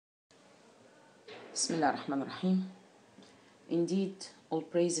Bismillah ar-Rahman ar-Rahim. Indeed, all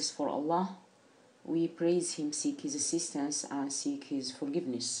praises for Allah. We praise Him, seek His assistance, and seek His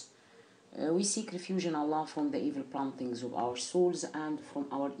forgiveness. We seek refuge in Allah from the evil promptings of our souls and from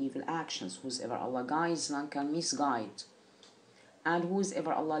our evil actions. Whosoever Allah guides, none can misguide. And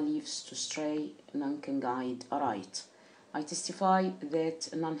whosoever Allah leaves to stray, none can guide aright. I testify that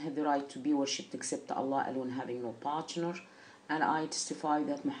none have the right to be worshipped except Allah alone, having no partner. And I testify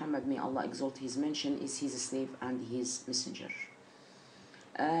that Muhammad, may Allah exalt his mention, is his slave and his messenger.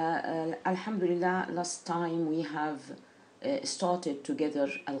 Alhamdulillah, last time we have started together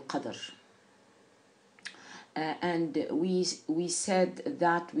Al-Qadar. And we said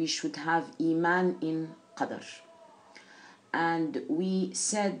that we should have Iman in Qadar. And we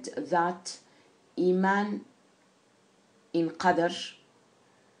said that Iman in Qadar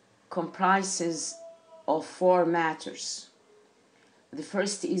comprises of four matters. The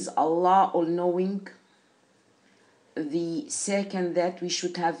first is Allah all-knowing. The second, that we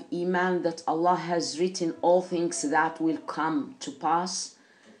should have Iman that Allah has written all things that will come to pass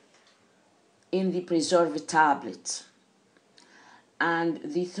in the preserved tablet. And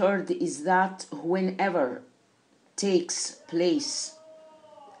the third is that whenever takes place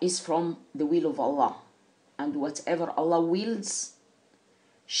is from the will of Allah, and whatever Allah wills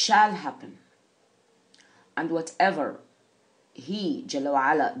shall happen, and whatever He Jalla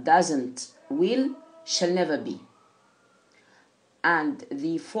wa Ala doesn't will shall never be. And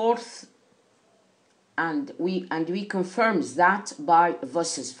the fourth, and we confirms that by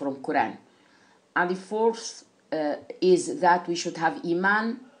verses from Quran. And the fourth is that we should have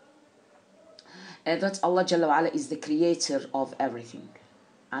Iman that Allah Jalla wa Ala is the creator of everything,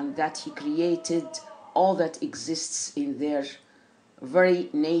 and that He created all that exists in their very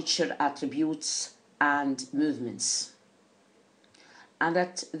nature, attributes and movements, and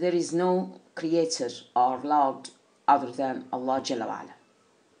that there is no creator or Lord other than Allah Jalla wa Ala.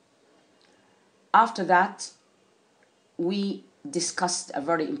 After that, we discussed a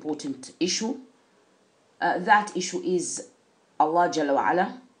very important issue. That issue is Allah Jalla wa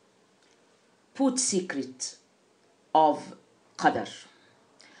Ala put secret of Qadar,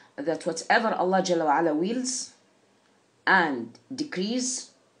 that whatever Allah Jalla wa Ala wills and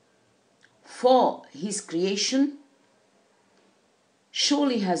decrees for His creation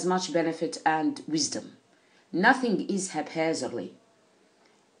surely has much benefit and wisdom. Nothing is haphazardly.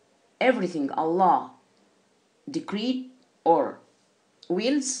 Everything Allah decreed or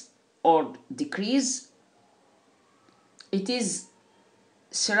wills or decrees, it is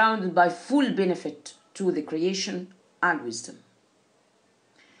surrounded by full benefit to the creation and wisdom.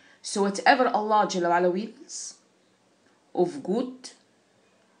 So whatever Allah Jalla wa Ala wills of good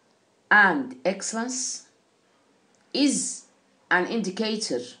and excellence is an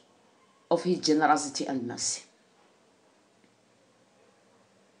indicator of His generosity and mercy.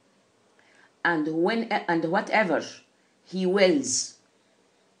 And whatever He wills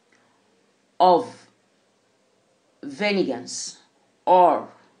of vengeance or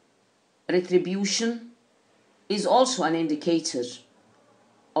retribution is also an indicator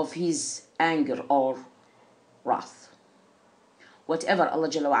of His anger or wrath. Whatever Allah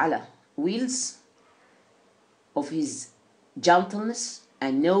Jalla wa Ala wills of His gentleness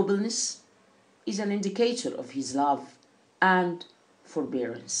and nobleness is an indicator of His love and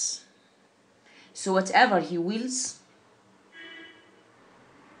forbearance. So whatever He wills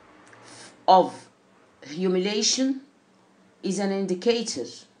of humiliation is an indicator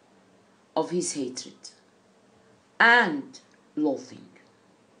of His hatred and loathing.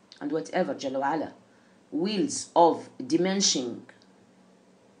 And whatever Jalla wa Ala wills of diminishing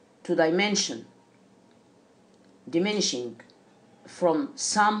from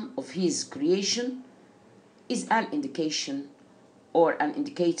some of His creation is an indication or an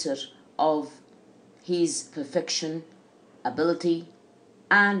indicator of His perfection, ability,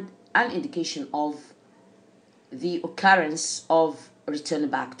 and an indication of the occurrence of return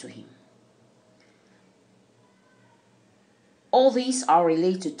back to Him. All these are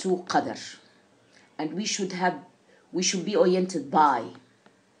related to Qadar, and we should be oriented by.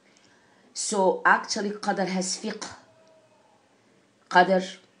 So actually Qadar has fiqh.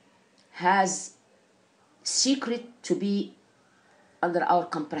 Qadar has secret to be under our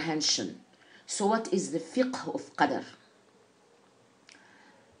comprehension. So what is the fiqh of Qadar?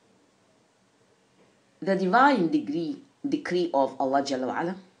 The divine decree of Allah Jalla wa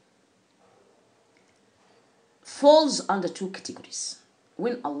Ala falls under two categories.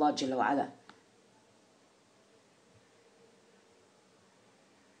 When Allah Jalla wa Ala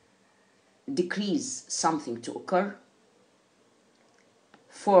decrees something to occur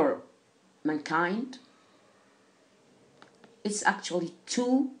for mankind, it's actually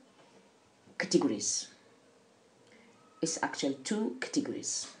two categories. It's actually two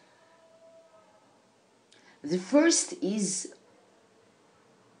categories. The first is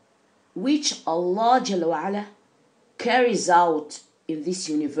which Allah Jalla wa Ala carries out in this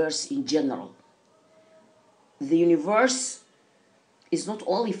universe in general. The universe is not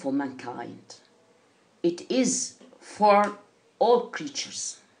only for mankind, it is for all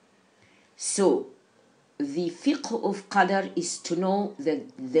creatures. So the fiqh of Qadar is to know that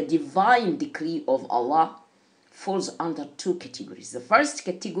the divine decree of Allah falls under two categories. The first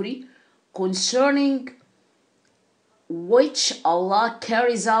category concerning which Allah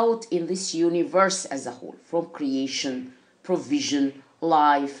carries out in this universe as a whole, from creation, provision,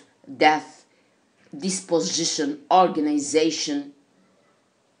 life, death, disposition, organization,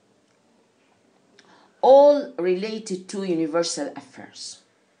 all related to universal affairs.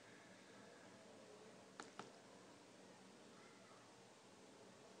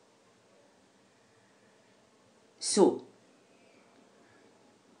 So,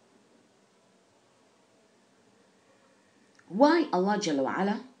 why Allah Jalla wa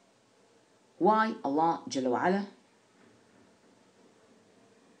Ala? Why Allah Jalla wa Ala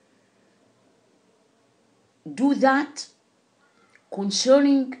do that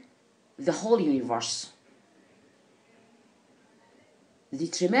concerning the whole universe? The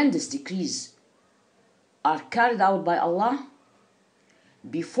tremendous decrees are carried out by Allah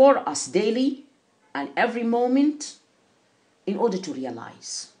before us daily and every moment in order to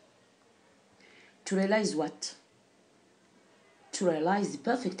realize. To realize what? To realize the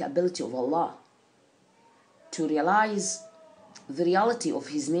perfect ability of Allah, to realize the reality of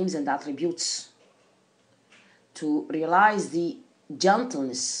His names and attributes, to realize the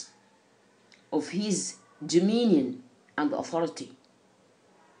gentleness of His dominion and authority,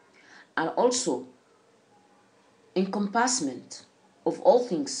 and also encompassment of all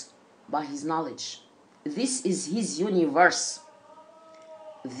things by His knowledge. This is His universe.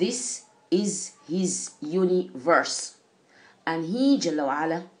 This is His universe. And He, Jalla wa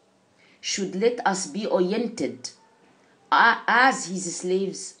Ala, should let us be oriented as His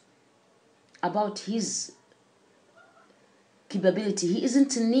slaves about His capability. He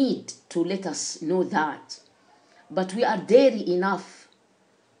isn't in need to let us know that, but we are daring enough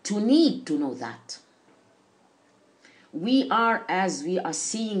to need to know that. We are, as we are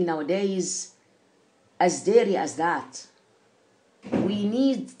seeing nowadays, as daring as that. We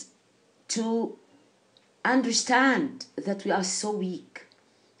need to understand that we are so weak,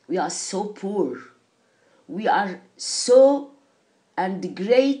 we are so poor, we are so and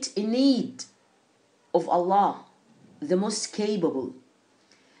great in need of Allah, the most capable,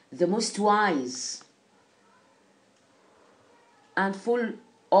 the most wise, and full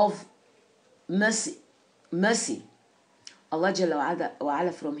of mercy. Allah Jalla wa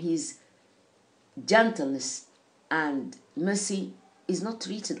Ala, from His gentleness and mercy, is not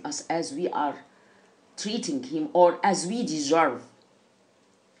treated us as we are treating Him or as we deserve.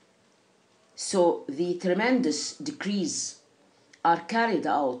 So the tremendous decrees are carried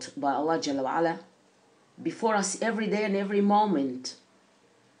out by Allah Jalla wa Ala before us every day and every moment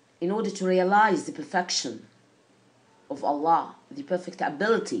in order to realize the perfection of Allah, the perfect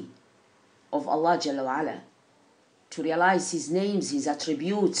ability of Allah Jalla wa Ala, to realize His names, His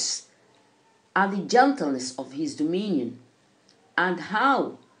attributes, and the gentleness of His dominion, and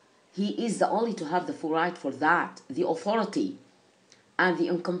how He is the only to have the full right for that, the authority and the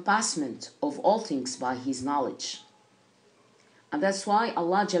encompassment of all things by His knowledge. And that's why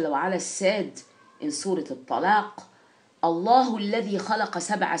Allah Jalla wa Ala said in Surah Al-Talaq, Allahu alladhi khalaqa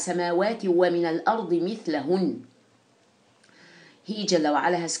sab'a samawati wa min al-ardi mithlahun. He, Jalla wa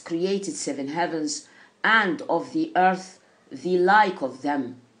Ala, has created 7 heavens and of the earth the like of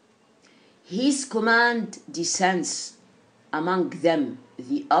them. His command descends among them,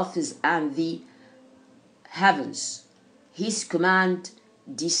 the earth and the heavens. His command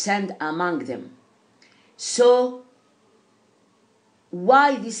descend among them. So,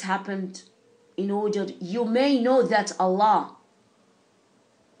 why this happened? In order you may know that Allah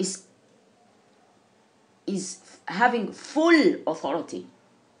is having full authority,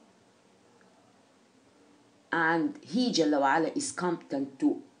 and He, Jalla wa Ala, is competent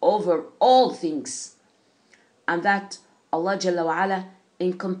to over all things, and that Allah Jalla wa Ala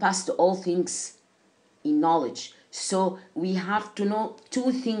encompassed all things in knowledge. So we have to know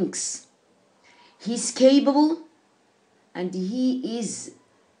 2 things. He's capable, and He is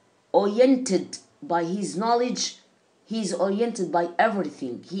oriented by His knowledge. He is oriented by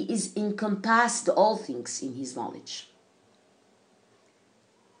everything. He is encompassed all things in His knowledge.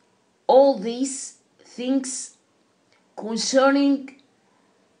 all these things concerning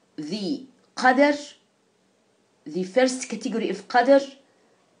the Qadar, the first category of Qadar,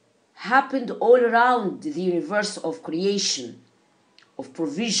 happened all around the universe of creation, of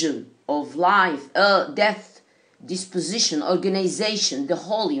provision, of life, death, disposition, organization, the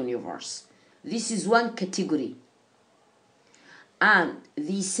whole universe. This is one category. And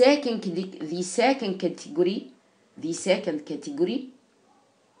the second category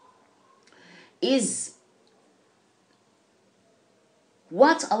is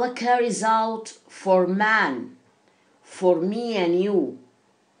what Allah carries out for man, for me and you,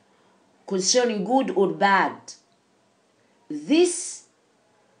 concerning good or bad. This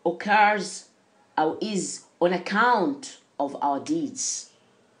occurs or is on account of our deeds.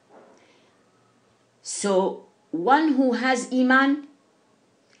 So one who has Iman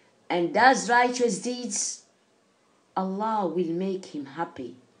and does righteous deeds, Allah will make him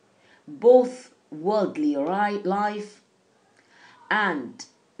happy, both worldly life, and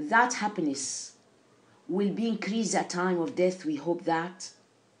that happiness will be increased at time of death, we hope that,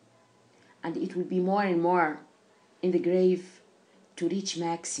 and it will be more and more in the grave to reach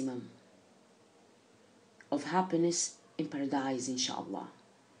maximum of happiness in paradise, inshallah.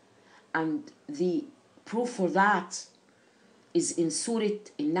 And the proof for that is in Surah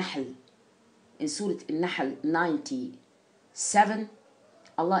Al-Nahl. In Surah Al-Nahl 97,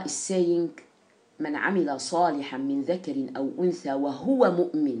 Allah is saying, من عمل صالحا من ذكر أو أنثى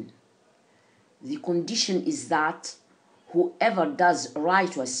وهو مؤمن. The condition is that whoever does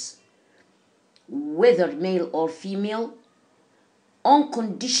righteous, whether male or female, on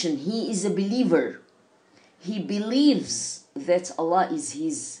condition he is a believer. He believes that Allah is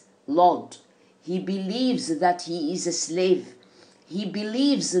his Lord. He believes that he is a slave. He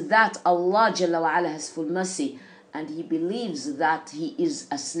believes that Allah Jalla wa Ala has full mercy, and he believes that he is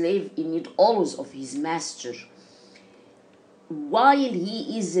a slave in need always of his master. While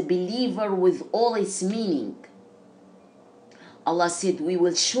he is a believer with all its meaning, Allah said, we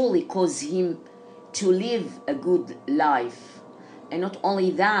will surely cause him to live a good life. And not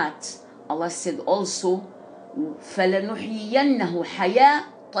only that, Allah said also, فَلَنُحْيِيَنَّهُ حَيَاةً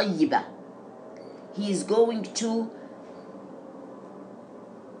طَيِّبَةً. He is going to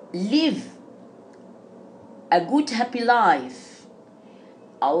live a good happy life.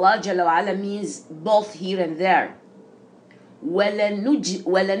 Allah Jalla wa Ala means both here and there.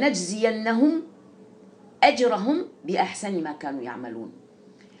 وَلَنَجْزِيَنَّهُمْ أَجْرَهُمْ بِأَحْسَنِ مَا كَانُوا يَعْمَلُونَ.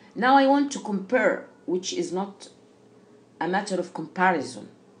 Now I want to compare, which is not a matter of comparison.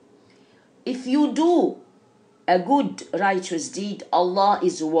 If you do a good righteous deed, Allah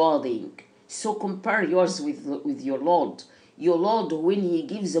is rewarding. So compare yours with your Lord. Your Lord, when he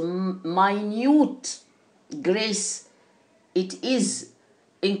gives a minute grace, it is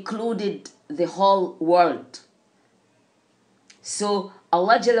included the whole world. So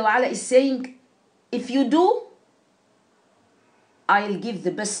Allah Jalla wa Ala is saying, if you do, I'll give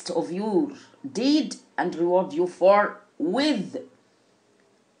the best of your deed and reward you for, with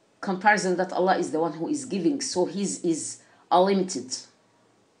comparison that Allah is the one who is giving, so his is unlimited.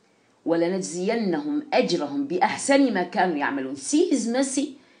 وَلَنَجْزِيَنَّهُمْ أَجْرَهُمْ بِأَحْسَنِ مَا كَانُوا يَعْمَلُونَ. See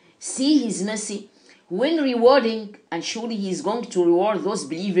his mercy when rewarding, and surely he is going to reward those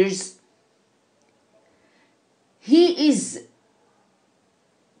believers. He is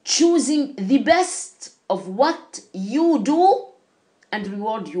choosing the best of what you do and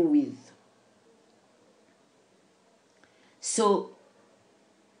reward you with. So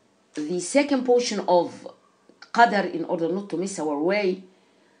the second portion of Qadar, in order not to miss our way,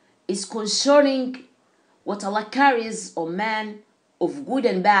 is concerning what Allah carries on man of good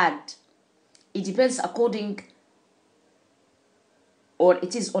and bad. It depends according, or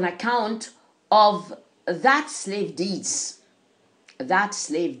it is on account of that slave deeds. If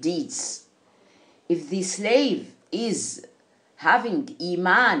the slave is having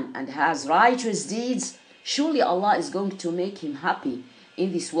Iman and has righteous deeds, surely Allah is going to make him happy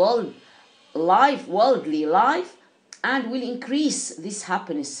in this worldly life, and will increase this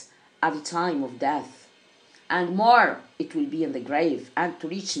happiness at the time of death, and more it will be in the grave, and to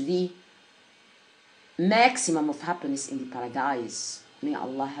reach the maximum of happiness in the paradise. May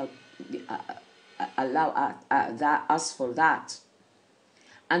Allah help allow us for that.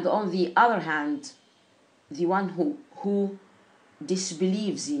 And on the other hand, the one who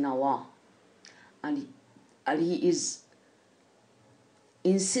disbelieves in Allah, and he is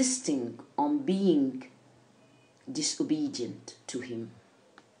insisting on being disobedient to him.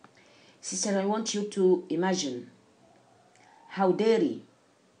 Sister, I want you to imagine how dirty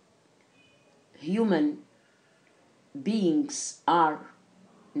human beings are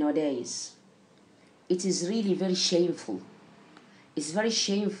nowadays. It is really very shameful. It's very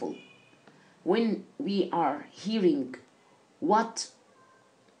shameful when we are hearing what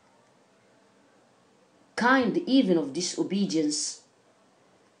kind even of disobedience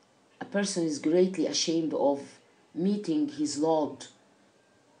a person is greatly ashamed of meeting his Lord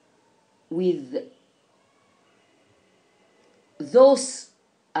with those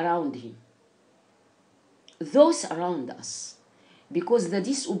around him, those around us, because the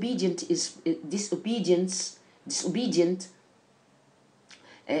disobedient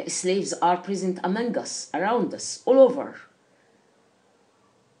slaves are present among us, around us, all over.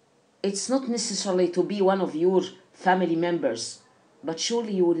 It's not necessarily to be one of your family members, but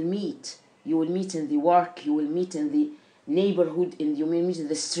surely you will meet. You will meet in the work, you will meet in the neighborhood, you will meet in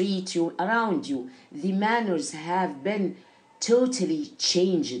the street, around you. The manners have been totally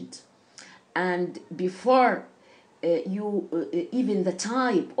changed. And before even the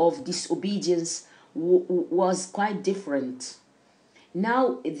type of disobedience was quite different.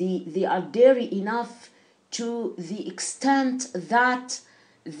 Now they are daring enough to the extent that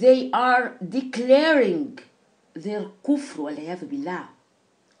they are declaring their kufr wal-'iyadhu billah.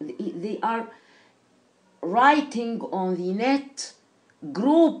 They are writing on the net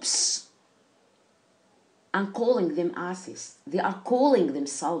groups and calling them atheists. They are calling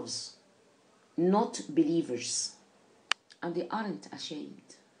themselves not believers, and they aren't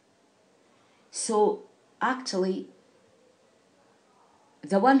ashamed. So actually,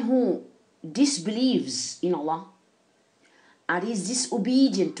 the one who disbelieves in Allah and is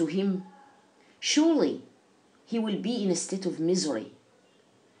disobedient to Him, surely he will be in a state of misery.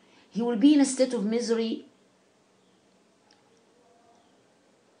 He will be in a state of misery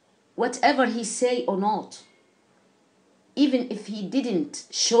whatever he say or not. Even if he didn't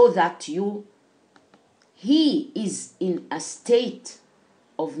show that to you, he is in a state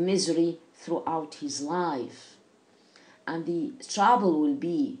of misery throughout his life. And the trouble will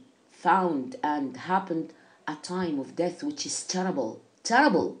be found and happened at time of death, which is terrible,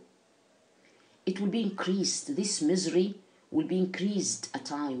 terrible. It will be increased. This misery will be increased at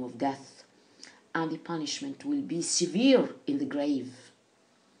time of death, and the punishment will be severe in the grave,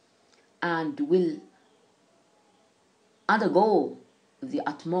 and will undergo the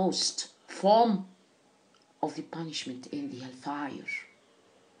utmost form of the punishment in the hellfire.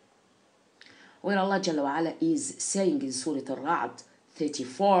 Where Allah Jalla wa Ala is saying in Surah Al-Ra'd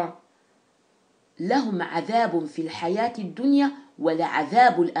 34, لهم عذاب في الحياة الدنيا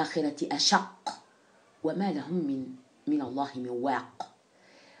ولعذاب الآخرة أشق وما لهم من الله من واق.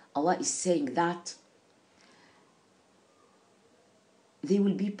 Allah is saying that they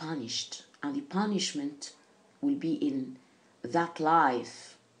will be punished, and the punishment will be in that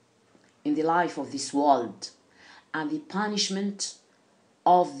life, in the life of this world, and the punishment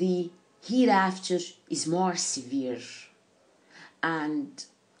of the hereafter is more severe. And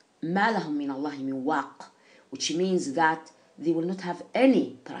ما لهم من الله من واق, which means that they will not have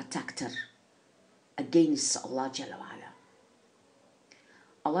any protector against Allah Jalla wa Ala.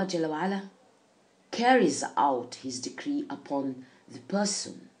 Allah Jalla wa Ala carries out His decree upon the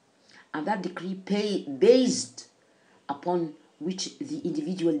person, and that decree based upon which the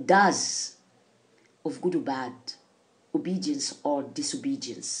individual does of good or bad, obedience or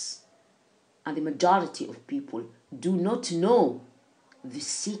disobedience. And the majority of people do not know the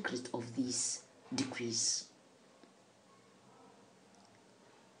secret of these decrees.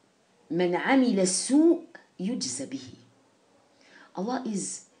 من عمل السوء يجزى به. Allah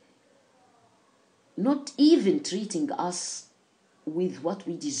is not even treating us with what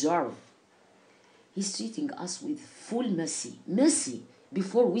we deserve. He's treating us with full mercy. Mercy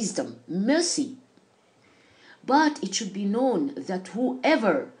before wisdom. Mercy. But it should be known that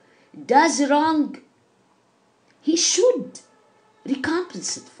whoever does wrong, he should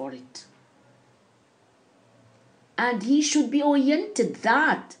recompensate for it. And he should be oriented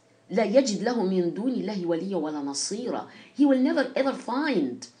that لا يجد له من دون الله وليا ولا نصيرا. He will never ever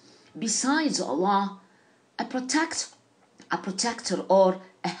find besides Allah a protector or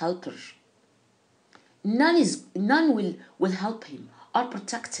a helper. None will help him or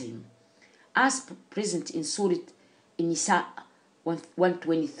protect him, as present in Surah An-Nisa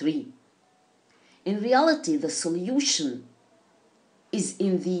 123. In reality, the solution is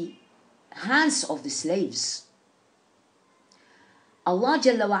in the hands of the slaves. Allah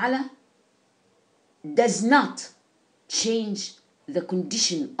Jalla wa Ala does not change the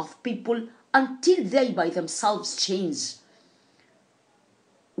condition of people until they by themselves change,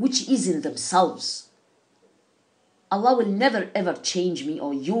 which is in themselves. Allah will never ever change me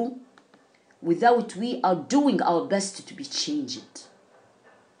or you without we are doing our best to be changed.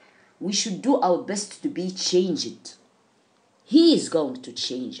 we should do our best to be changed. He is going to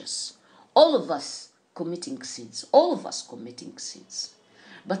change us. All of us committing sins. All of us committing sins.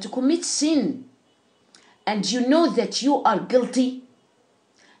 But to commit sin and you know that you are guilty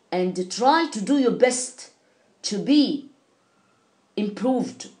and try to do your best to be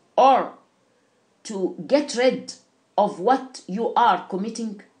improved or to get rid of what you are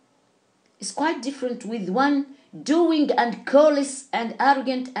committing is quite different with one doing and careless and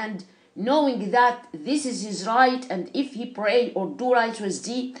arrogant and knowing that this is his right, and if he pray or do righteous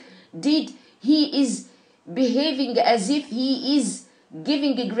deed, he is behaving as if he is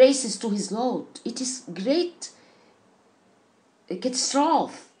giving graces to his Lord. It is great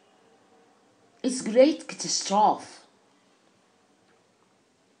catastrophe. It's great catastrophe.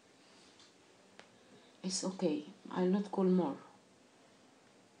 It's okay. I'll not call more.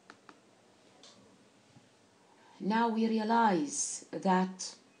 Now we realize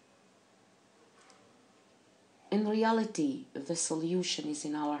that in reality, the solution is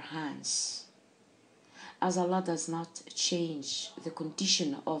in our hands. As Allah does not change the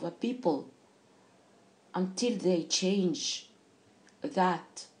condition of a people until they change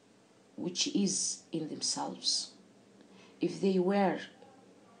that which is in themselves. If they were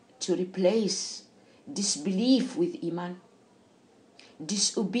to replace disbelief with iman,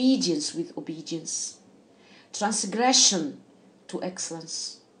 disobedience with obedience, transgression to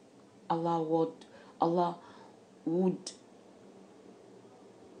excellence, Allah would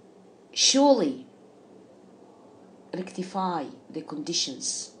surely rectify the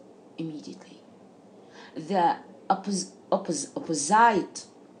conditions immediately. The opposite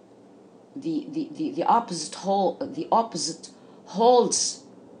holds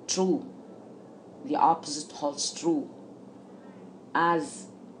true. The opposite holds true. As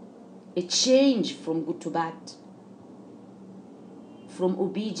a change from good to bad, from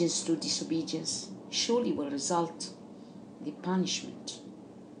obedience to disobedience, surely will result the punishment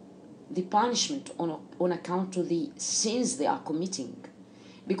on account of the sins they are committing.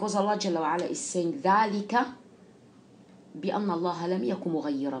 Because Allah Jalla wa Ala is saying ذلك بأن الله لم يكن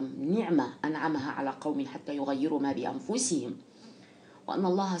مغيرا نعمة أنعمها على قوم حتى يغيروا ما بأنفسهم وأن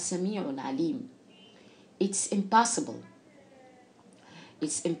الله سميع عليم. It's impossible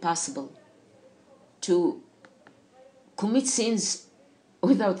to commit sins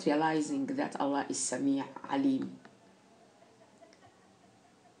without realizing that Allah is Sami' Alim.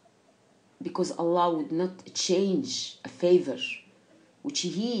 Because Allah would not change a favor which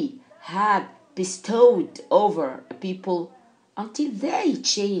He had bestowed over people until they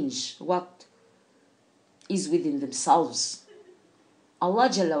change what is within themselves. Allah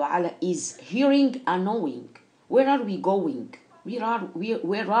Jalla wa Ala is hearing and knowing. Where are we going? Where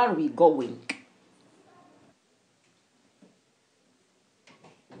are we going?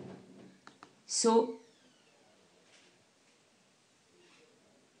 So,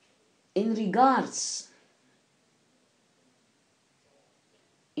 in regards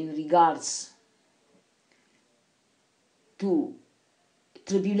to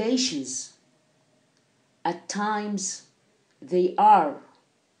tribulations, at times they are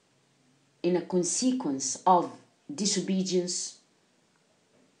in a consequence of disobedience.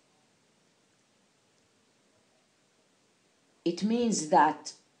 It means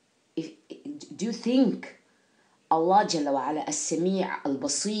that do you think Allah Jalla wa Ala as-Sami'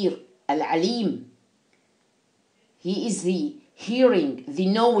 al-Basir al-Alim, He is the hearing, the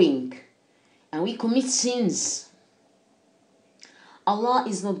knowing, and we commit sins, Allah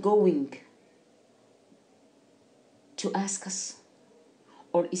is not going to ask us?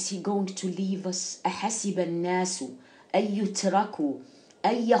 Or is He going to leave us? أحسب الناس أن يتركوا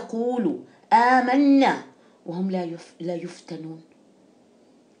أن يقولوا آمنا وهم لا يفتنون.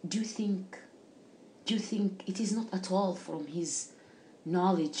 Do you think it is not at all from His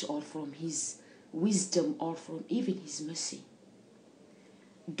knowledge or from His wisdom or from even His mercy?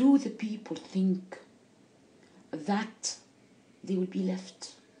 Do the people think that they will be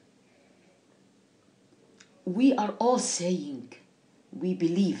left? We are all saying we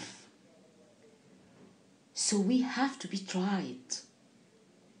believe, so we have to be tried.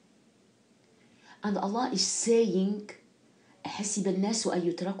 And Allah is saying أحسب الناس أن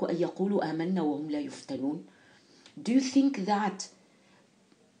يتركوا أن يقولوا آمنا وهم لا يفتنون. Do you think that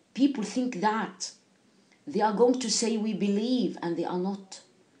people think that they are going to say we believe and they are not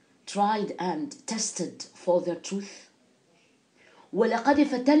tried and tested for their truth? وَلَقَدْ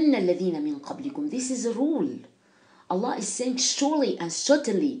فَتَنَّ الَّذِينَ مِنْ قَبْلِكُمْ. This is a rule. Allah is saying surely and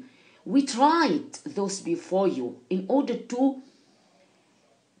certainly we tried those before you in order to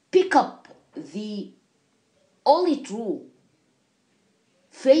pick up the only true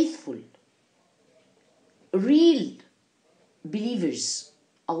faithful, real believers.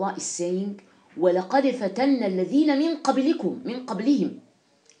 Allah is saying, وَلَقَدْ فَتَنَّ الَّذِينَ مِنْ قَبْلِهِمْ.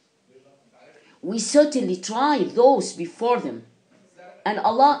 We certainly tried those before them. And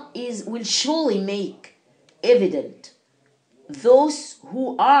Allah will surely make evident those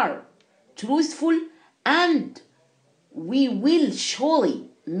who are truthful, and we will surely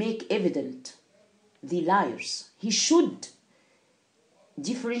make evident the liars. He should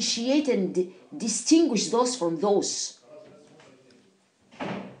differentiate and distinguish those from those.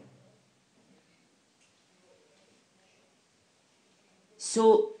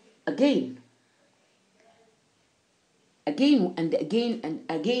 So again,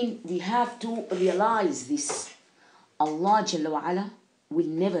 we have to realize this. Allah Jalla wa Ala will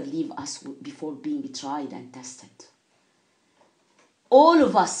never leave us before being tried and tested. All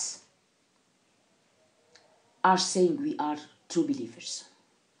of us are saying we are true believers.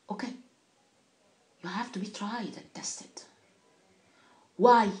 Okay, you have to be tried and tested.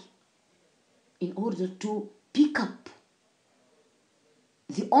 Why? In order to pick up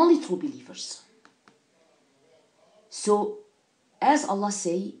the only true believers. So, as Allah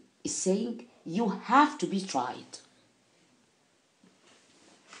is saying, you have to be tried.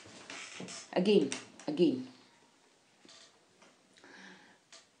 Again,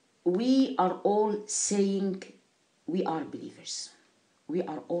 we are all saying we are believers. We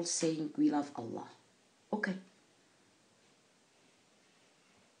are all saying we love Allah. Okay.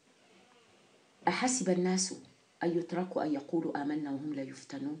 أحسب الناس أن يتركوا أن يقولوا آمنا وهم لا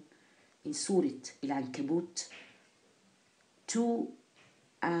يفتنون. In Surah Al-Ankabut 2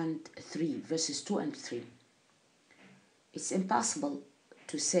 and 3, verses 2 and 3. It's impossible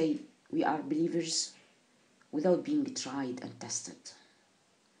to say we are believers without being tried and tested.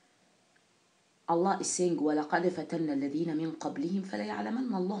 Allah is saying, وَلَقَدْ فَتَنَّ الَّذِينَ مِنْ قَبْلِهِمْ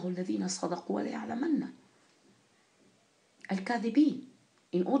فَلَيَعْلَمَنَّ اللَّهُ الَّذِينَ صَدَقُوا وَلَيَعْلَمَنَّ الْكَاذِبِينَ.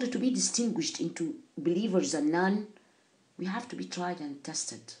 In order to be distinguished into believers and none, we have to be tried and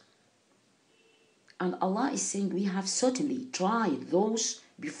tested. And Allah is saying we have certainly tried those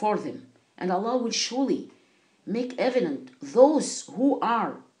before them. And Allah will surely make evident those who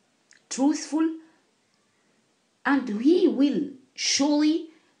are truthful, and He will surely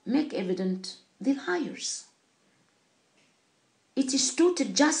make evident the liars. It is total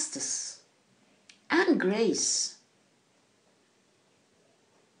justice and grace.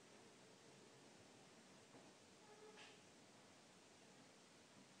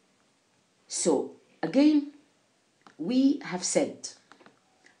 So, again, we have said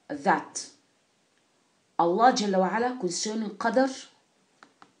that Allah Jalla wa Ala concerning Qadar,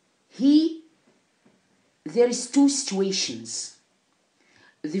 there is two situations.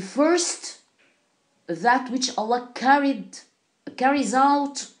 The first, that which Allah carries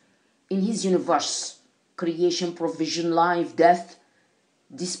out in His universe: creation, provision, life, death,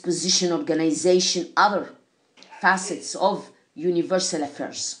 disposition, organization, other facets of universal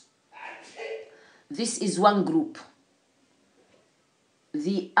affairs. This is one group.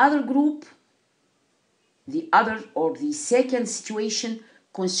 The other group, the second situation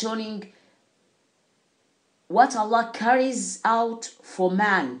concerning what Allah carries out for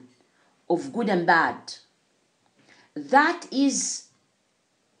man of good and bad. That is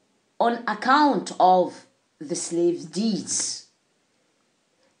on account of the slave's deeds.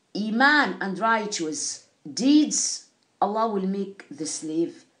 Iman and righteous deeds, Allah will make the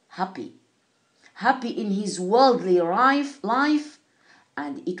slave happy. Happy in his worldly life,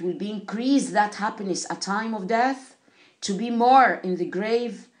 and it will be increased, that happiness, at time of death, to be more in the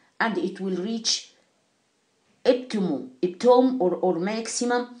grave, and it will reach epitome or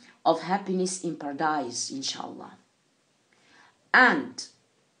maximum of happiness in paradise, inshallah. And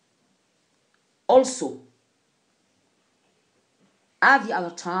also, at the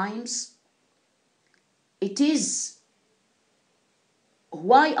other times, it is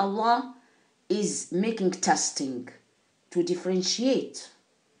why Allah is making testing to differentiate,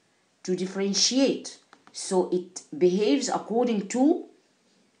 so it behaves according to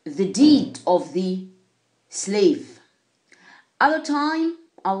the deed of the slave. Other time,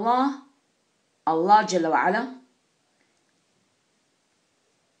 Allah Jalla wa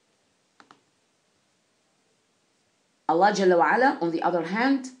Ala on the other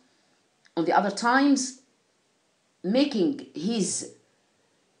hand, on the other times, making His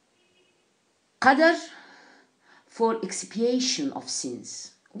Qadar for expiation of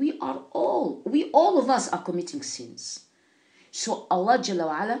sins. We all of us are committing sins. So Allah Jalla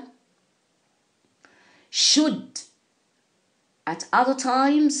wa Ala should at other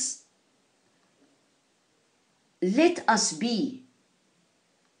times let us be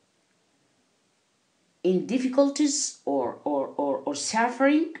in difficulties or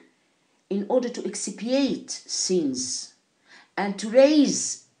suffering in order to expiate sins and to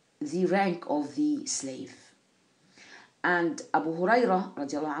raise the rank of the slave. And Abu Hurairah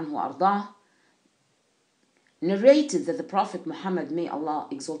radiallahu anhu ardah narrated that the Prophet Muhammad, may Allah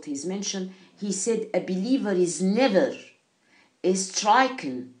exalt his mention, he said, a believer is never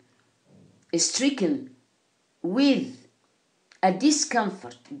stricken with a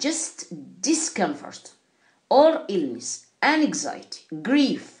discomfort, just discomfort, or illness, anxiety,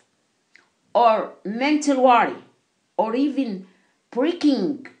 grief, or mental worry, or even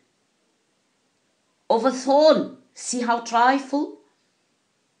pricking of a thorn. See how trifle?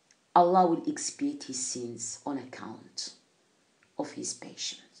 Allah will expiate his sins on account of his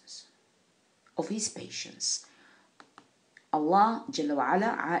patience. Allah Jalla wa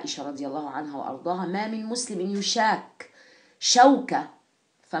Ala, Aisha radiallahu anha wa ardaha, ما من مسلم يشاك شوكة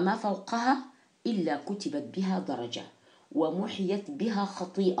فما فوقها إلا كتبت بها درجة ومحيت بها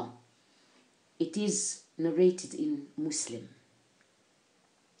خطيئة. It is narrated in Muslim.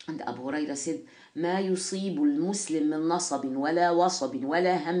 And Abu Hurairah said, ما يصيب المسلم من نصب ولا وصب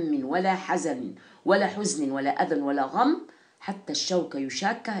ولا هم ولا حزن ولا حزن ولا أذى ولا غم حتى الشوكة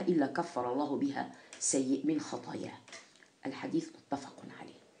يشاكها إلا كفر الله بها سيء من خطاياه. الحديث متفق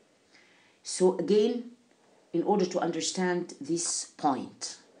عليه. So again, in order to understand this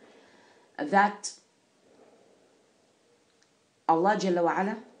point, that Allah Jalla wa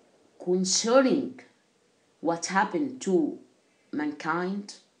Ala, concerning what happened to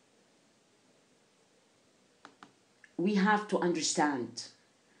mankind, we have to understand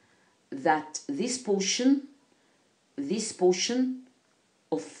that this portion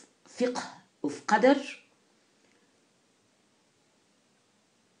of fiqh, of Qadar,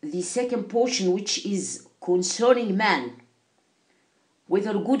 the second portion, which is concerning man,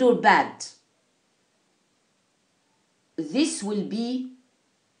 whether good or bad, this will be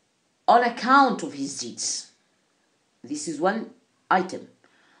on account of his deeds. This is one item.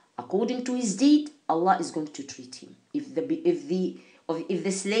 According to his deed, Allah is going to treat him. If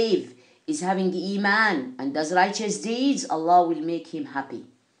the slave is having iman and does righteous deeds, Allah will make him happy.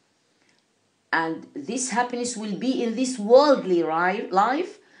 And this happiness will be in this worldly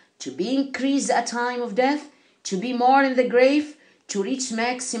life, to be increased at time of death, to be more in the grave, to reach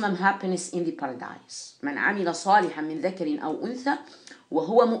maximum happiness in the paradise. من عمل صالحا من ذكر أو أنثى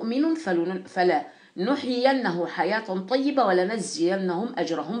وهو مؤمن فلنحيينه حياة طيبة ولنجزينهم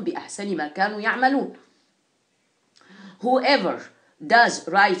أجرهم بأحسن ما كانوا يعملون. Whoever does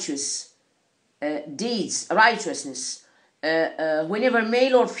righteous deeds, righteousness, whenever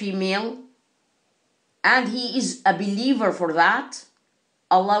male or female, and he is a believer for that,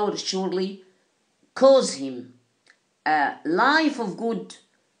 Allah will surely cause him a life of good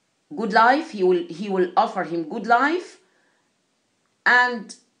life. He will offer him good life,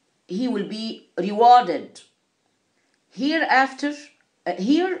 and he will be rewarded hereafter,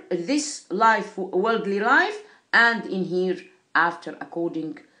 here this life, worldly life, and in hereafter,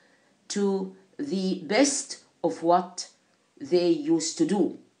 according to the best of what they used to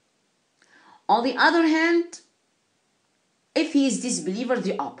do. On the other hand, if he is disbeliever,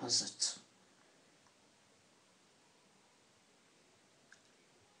 the opposite.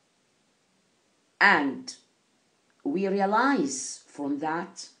 And we realize from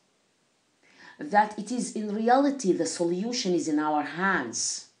that it is in reality the solution is in our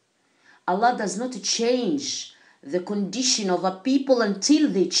hands. Allah does not change the condition of a people until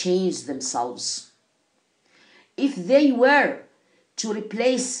they change themselves. If they were to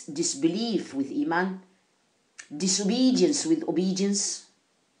replace disbelief with iman, disobedience with obedience,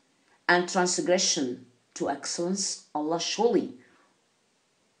 and transgression to excellence, Allah surely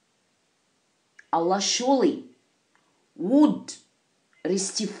would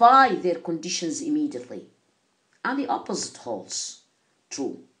rectify their conditions immediately. And the opposite holds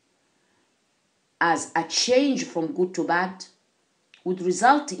true, as a change from good to bad would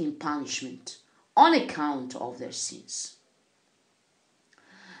result in punishment on account of their sins.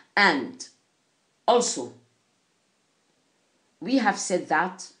 And also, we have said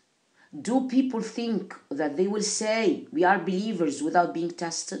that, do people think that they will say we are believers without being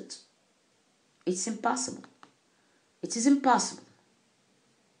tested? It's impossible. It is impossible.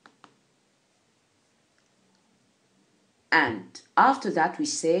 And after that we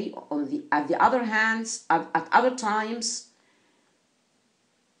say, at the other hands, at other times,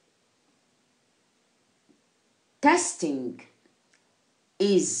 testing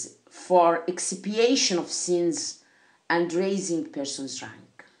is for expiation of sins and raising person's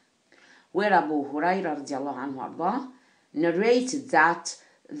rank. Where Abu Hurairah radiallahu anhu ardah narrated that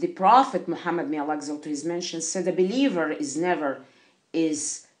the Prophet Muhammad, may Allah exalt his mention, said a believer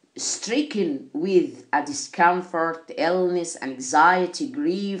is stricken with a discomfort, illness, anxiety,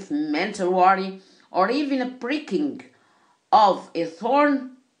 grief, mental worry, or even a pricking of a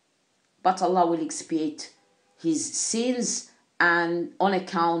thorn, but Allah will expiate his sins and on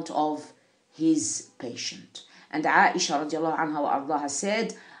account of his patient. And Aisha radiallahu anha wa ardaha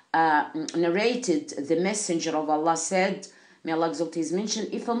said, narrated, the messenger of Allah said, may Allah exalt his mention,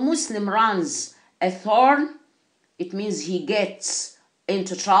 if a Muslim runs a thorn, it means he gets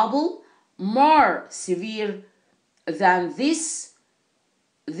into trouble. More severe than this,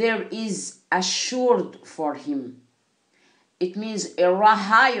 there is assured for him. It means a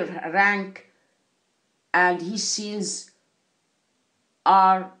higher rank, and his sins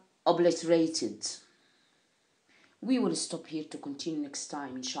are obliterated. We will stop here to continue next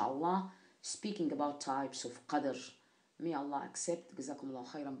time, inshallah, speaking about types of Qadar. May Allah accept. جزاكم الله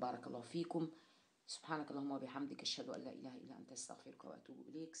خيرا. بارك الله فيكم. سبحانك اللهم وبحمدك أشهد أن لا إله إلا أنت أستغفرك وأتوب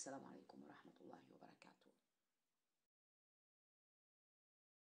إليك. السلام عليكم ورحمة الله وبركاته.